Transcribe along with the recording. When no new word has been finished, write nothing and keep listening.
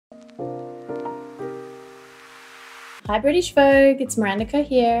Hi British Vogue, it's Miranda Kerr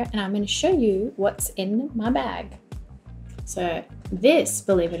here, and I'm going to show you what's in my bag. So this,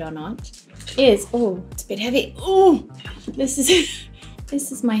 believe it or not, is, oh, it's a bit heavy. Oh, this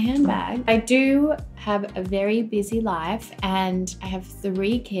is my handbag. I do have a very busy life and I have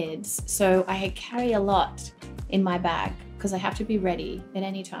 3 kids, so I carry a lot in my bag because I have to be ready at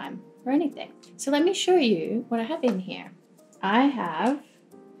any time for anything. So let me show you what I have in here. I have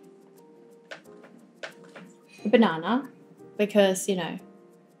a banana because, you know,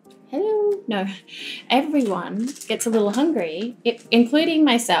 everyone gets a little hungry, including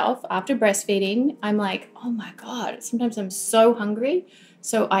myself. After breastfeeding, I'm like, oh my God, sometimes I'm so hungry.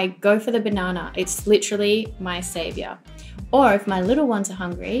 So I go for the banana. It's literally my savior. Or if my little ones are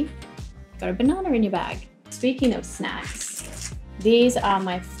hungry, got a banana in your bag. Speaking of snacks, these are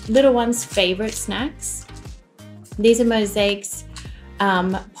my little ones' favorite snacks. These are Mosaic's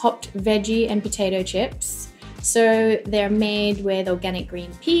popped veggie and potato chips. So they're made with organic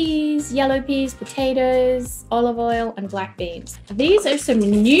green peas, yellow peas, potatoes, olive oil, and black beans. These are some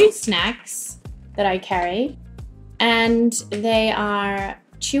new snacks that I carry, and they are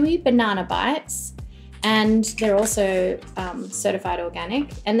chewy banana bites, and they're also certified organic,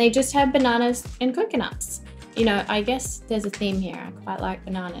 and they just have bananas and coconuts. You know, I guess there's a theme here. I quite like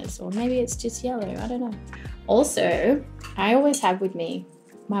bananas, or maybe it's just yellow, I don't know. Also, I always have with me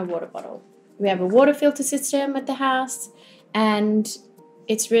my water bottle. We have a water filter system at the house, and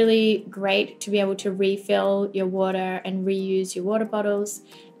it's really great to be able to refill your water and reuse your water bottles.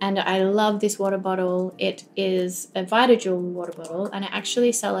 And I love this water bottle. It is a VitaJewel water bottle, and I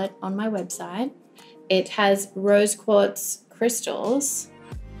actually sell it on my website. It has rose quartz crystals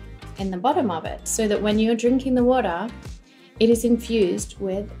in the bottom of it, so that when you're drinking the water, it is infused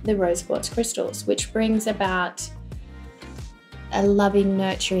with the rose quartz crystals, which brings about a loving,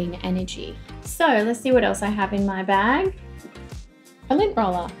 nurturing energy. So let's see what else I have in my bag. A lint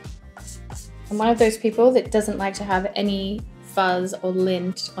roller. I'm one of those people that doesn't like to have any fuzz or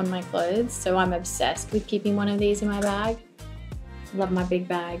lint on my clothes, so I'm obsessed with keeping one of these in my bag. Love my big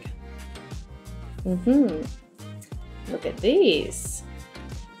bag. Look at these.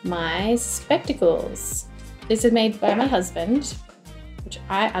 My spectacles. These are made by my husband, which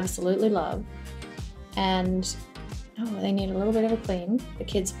I absolutely love. And oh, they need a little bit of a clean. The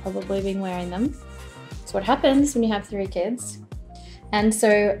kids have probably been wearing them. It's what happens when you have 3 kids. And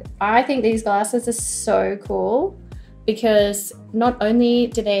so I think these glasses are so cool because not only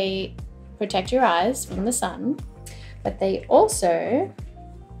do they protect your eyes from the sun, but they also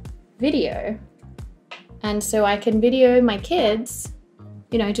video. And so I can video my kids,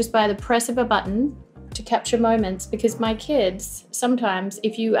 you know, just by the press of a button to capture moments, because my kids, sometimes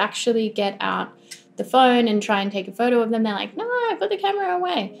if you actually get out the phone and try and take a photo of them, they're like, no, put the camera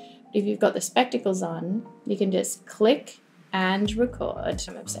away. But if you've got the spectacles on, you can just click and record.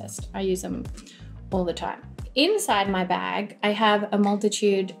 I'm obsessed. I use them all the time. Inside my bag, I have a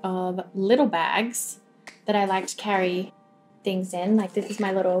multitude of little bags that I like to carry things in. Like this is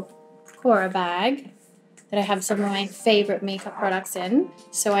my little Kora bag that I have some of my favorite makeup products in.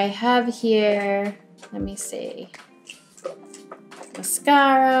 So I have here, let me see,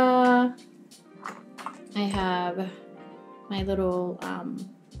 mascara. I have my little,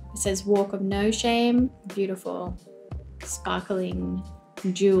 it says Walk of No Shame, beautiful sparkling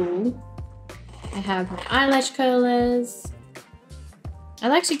jewel. I have my eyelash curlers. I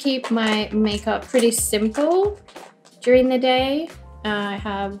like to keep my makeup pretty simple during the day. I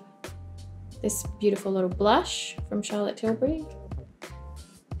have this beautiful little blush from Charlotte Tilbury.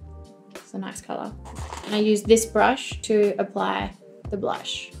 It's a nice color. And I use this brush to apply the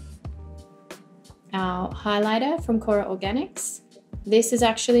blush. Our highlighter from Kora Organics. This is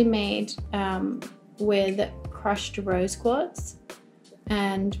actually made with crushed rose quartz.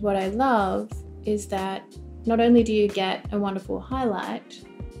 And what I love is that not only do you get a wonderful highlight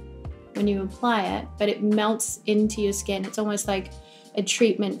when you apply it, but it melts into your skin. It's almost like a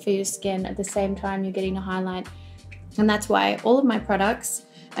treatment for your skin at the same time you're getting a highlight. And that's why all of my products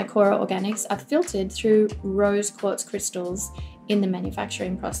at Kora Organics are filtered through rose quartz crystals in the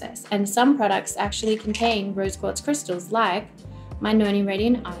manufacturing process. And some products actually contain rose quartz crystals, like my Noni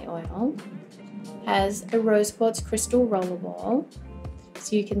Radiant Eye Oil has a rose quartz crystal rollerball.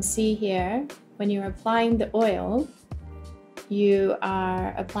 So you can see here, when you're applying the oil, you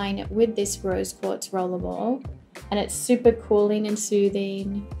are applying it with this rose quartz rollerball, and it's super cooling and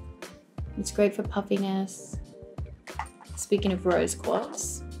soothing. It's great for puffiness. Speaking of rose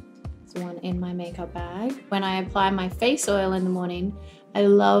quartz, there's one in my makeup bag. When I apply my face oil in the morning, I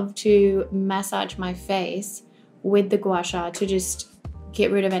love to massage my face with the gua sha to just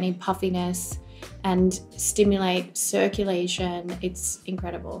get rid of any puffiness and stimulate circulation. It's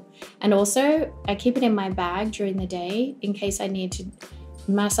incredible. And also I keep it in my bag during the day in case I need to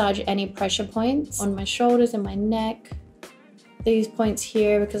massage any pressure points on my shoulders and my neck. These points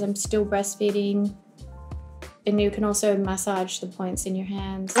here because I'm still breastfeeding. And you can also massage the points in your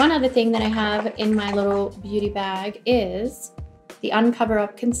hands. One other thing that I have in my little beauty bag is the Uncover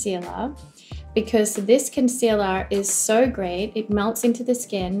Up Concealer, because this concealer is so great. It melts into the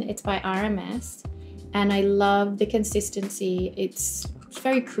skin. It's by RMS, and I love the consistency. It's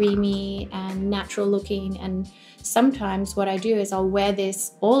very creamy and natural looking, and sometimes what I do is I'll wear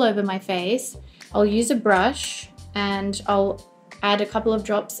this all over my face. I'll use a brush and I'll add a couple of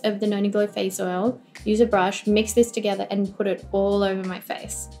drops of the Noni Glow face oil, use a brush, mix this together and put it all over my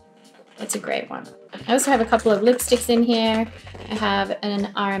face. It's a great one. I also have a couple of lipsticks in here. I have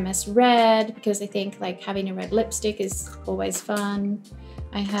an RMS red because I think like having a red lipstick is always fun.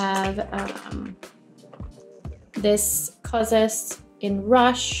 I have this Cosas in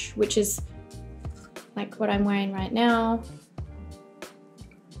Rush, which is like what I'm wearing right now.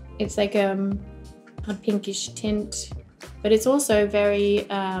 It's like a pinkish tint, but it's also very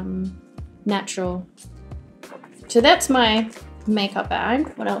natural. So that's my makeup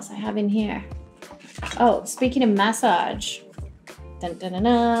bag. What else I have in here? Oh, speaking of massage, dun, dun, dun,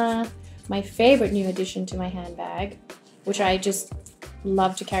 dun, my favorite new addition to my handbag, which I just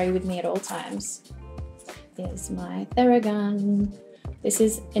love to carry with me at all times, is my Theragun. This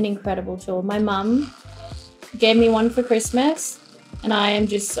is an incredible tool. My mum gave me one for Christmas, and I am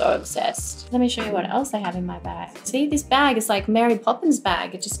just so obsessed. Let me show you what else I have in my bag. See, this bag is like Mary Poppins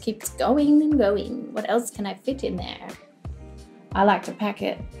bag. It just keeps going and going. What else can I fit in there? I like to pack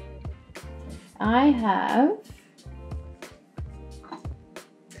it. I have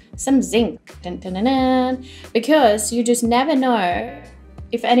some zinc, dun, dun, dun, dun, because you just never know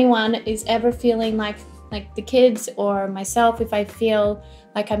if anyone is ever feeling like the kids or myself, if I feel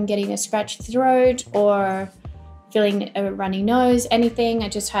like I'm getting a scratched throat or feeling a runny nose, anything. I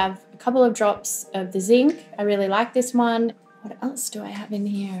just have a couple of drops of the zinc. I really like this one. What else do I have in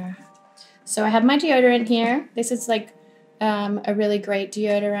here? So I have my deodorant here. This is like a really great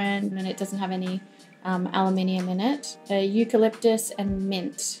deodorant, and it doesn't have any aluminium in it. Eucalyptus and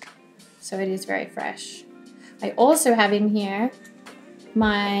mint, so it is very fresh. I also have in here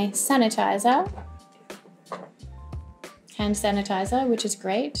my sanitizer, hand sanitizer, which is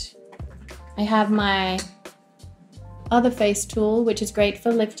great. I have my other face tool, which is great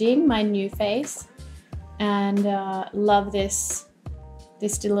for lifting my new face, and love this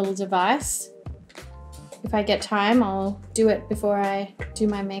little device. If I get time, I'll do it before I do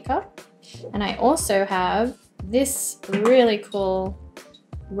my makeup. And I also have this really cool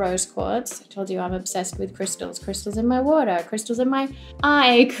rose quartz. I told you I'm obsessed with crystals. Crystals in my water, crystals in my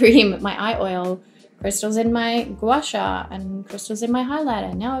eye cream, my eye oil, crystals in my gua sha, and crystals in my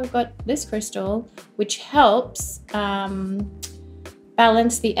highlighter. Now I've got this crystal, which helps balance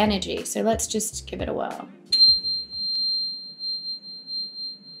the energy. So let's just give it a whirl.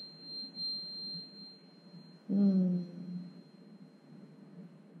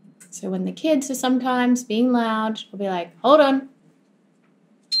 So when the kids are sometimes being loud, I'll be like, hold on.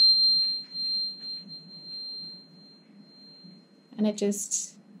 And it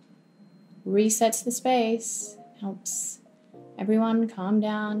just resets the space, helps everyone calm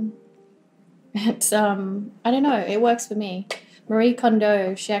down. It's, I don't know, it works for me. Marie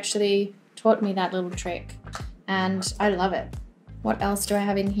Kondo, she actually taught me that little trick, and I love it. What else do I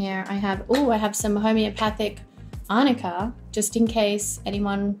have in here? I have some homeopathic arnica, just in case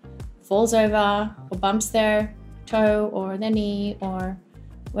anyone falls over or bumps their toe or their knee or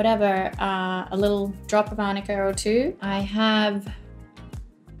whatever, a little drop of arnica or two. I have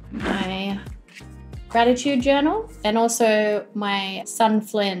my gratitude journal, and also my son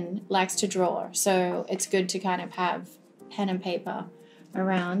Flynn likes to draw, so it's good to kind of have pen and paper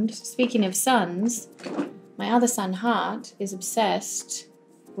around. Speaking of sons, my other son Hart is obsessed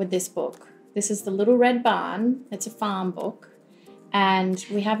with this book. This is The Little Red Barn. It's a farm book, and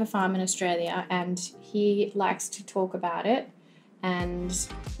we have a farm in Australia, and he likes to talk about it and,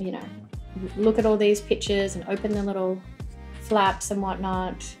 you know, look at all these pictures and open the little flaps and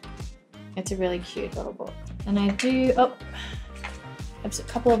whatnot. It's a really cute little book. And I do, I have a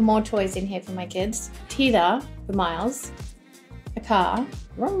couple of more toys in here for my kids. Teether for Miles, a car.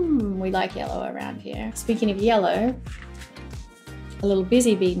 We like yellow around here. Speaking of yellow, a little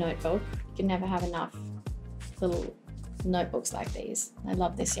Busy Bee notebook. You can never have enough little notebooks like these. I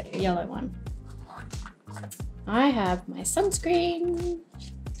love this yellow one. I have my sunscreen.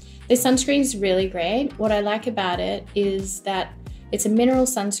 This sunscreen is really great. What I like about it is that It's a mineral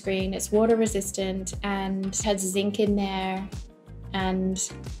sunscreen, it's water resistant and has zinc in there. And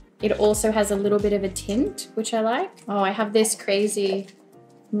it also has a little bit of a tint, which I like. Oh, I have this crazy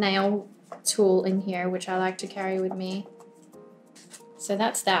nail tool in here, which I like to carry with me. So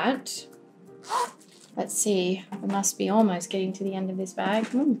that's that. Let's see, I must be almost getting to the end of this bag.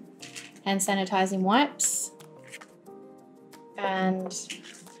 Hand sanitizing wipes. And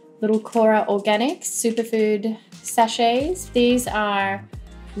little Kora Organics superfood sachets. These are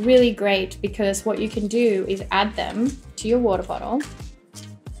really great because what you can do is add them to your water bottle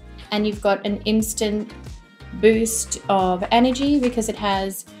and you've got an instant boost of energy because it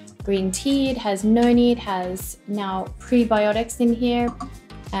has green tea, it has noni, it has now prebiotics in here,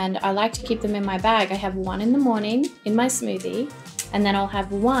 and I like to keep them in my bag. I have one in the morning in my smoothie, and then I'll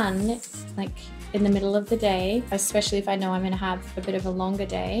have one like in the middle of the day, especially if I know I'm going to have a bit of a longer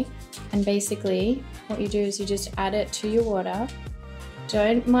day. And basically what you do is you just add it to your water.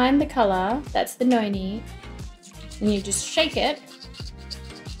 Don't mind the color, that's the noni, and you just shake it,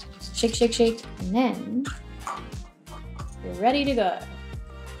 shake, shake, shake, and then you're ready to go.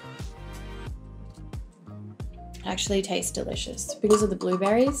 Actually tastes delicious because of the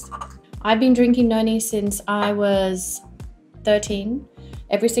blueberries. I've been drinking noni since I was 13.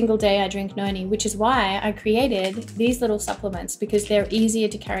 Every single day I drink noni, which is why I created these little supplements because they're easier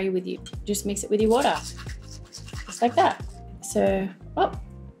to carry with you. Just mix it with your water, just like that. So, oh,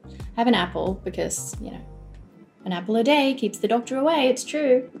 I have an apple because, you know, an apple a day keeps the doctor away, it's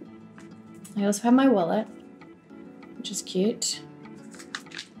true. I also have my wallet, which is cute.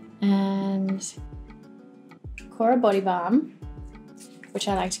 And Kora body balm, which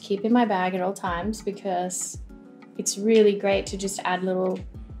I like to keep in my bag at all times because it's really great to just add a little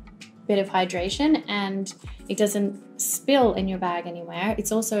bit of hydration and it doesn't spill in your bag anywhere.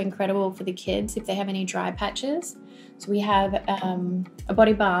 It's also incredible for the kids if they have any dry patches. So we have a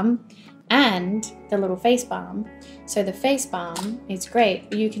body balm and the little face balm. So the face balm is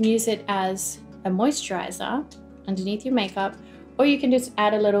great. You can use it as a moisturizer underneath your makeup, or you can just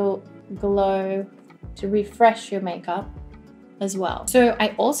add a little glow to refresh your makeup as well. So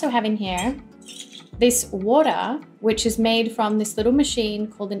I also have in here this water, which is made from this little machine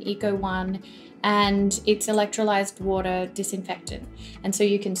called an Eco One, and it's electrolyzed water disinfectant. And so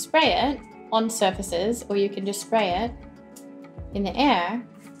you can spray it on surfaces, or you can just spray it in the air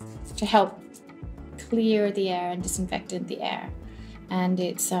to help clear the air and disinfectant the air. And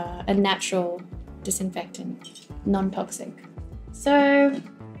it's a natural disinfectant, non-toxic. So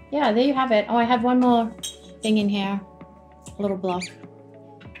yeah, there you have it. Oh, I have one more thing in here, a little block.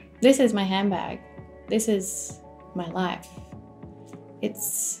 This is my handbag. This is my life.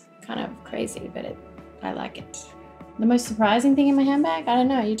 It's kind of crazy, but I like it. The most surprising thing in my handbag? I don't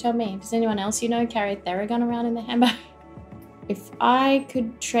know, you tell me. Does anyone else you know carry a Theragun around in their handbag? If I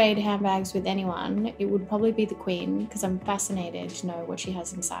could trade handbags with anyone, it would probably be the Queen because I'm fascinated to know what she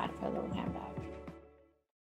has inside of her little handbag.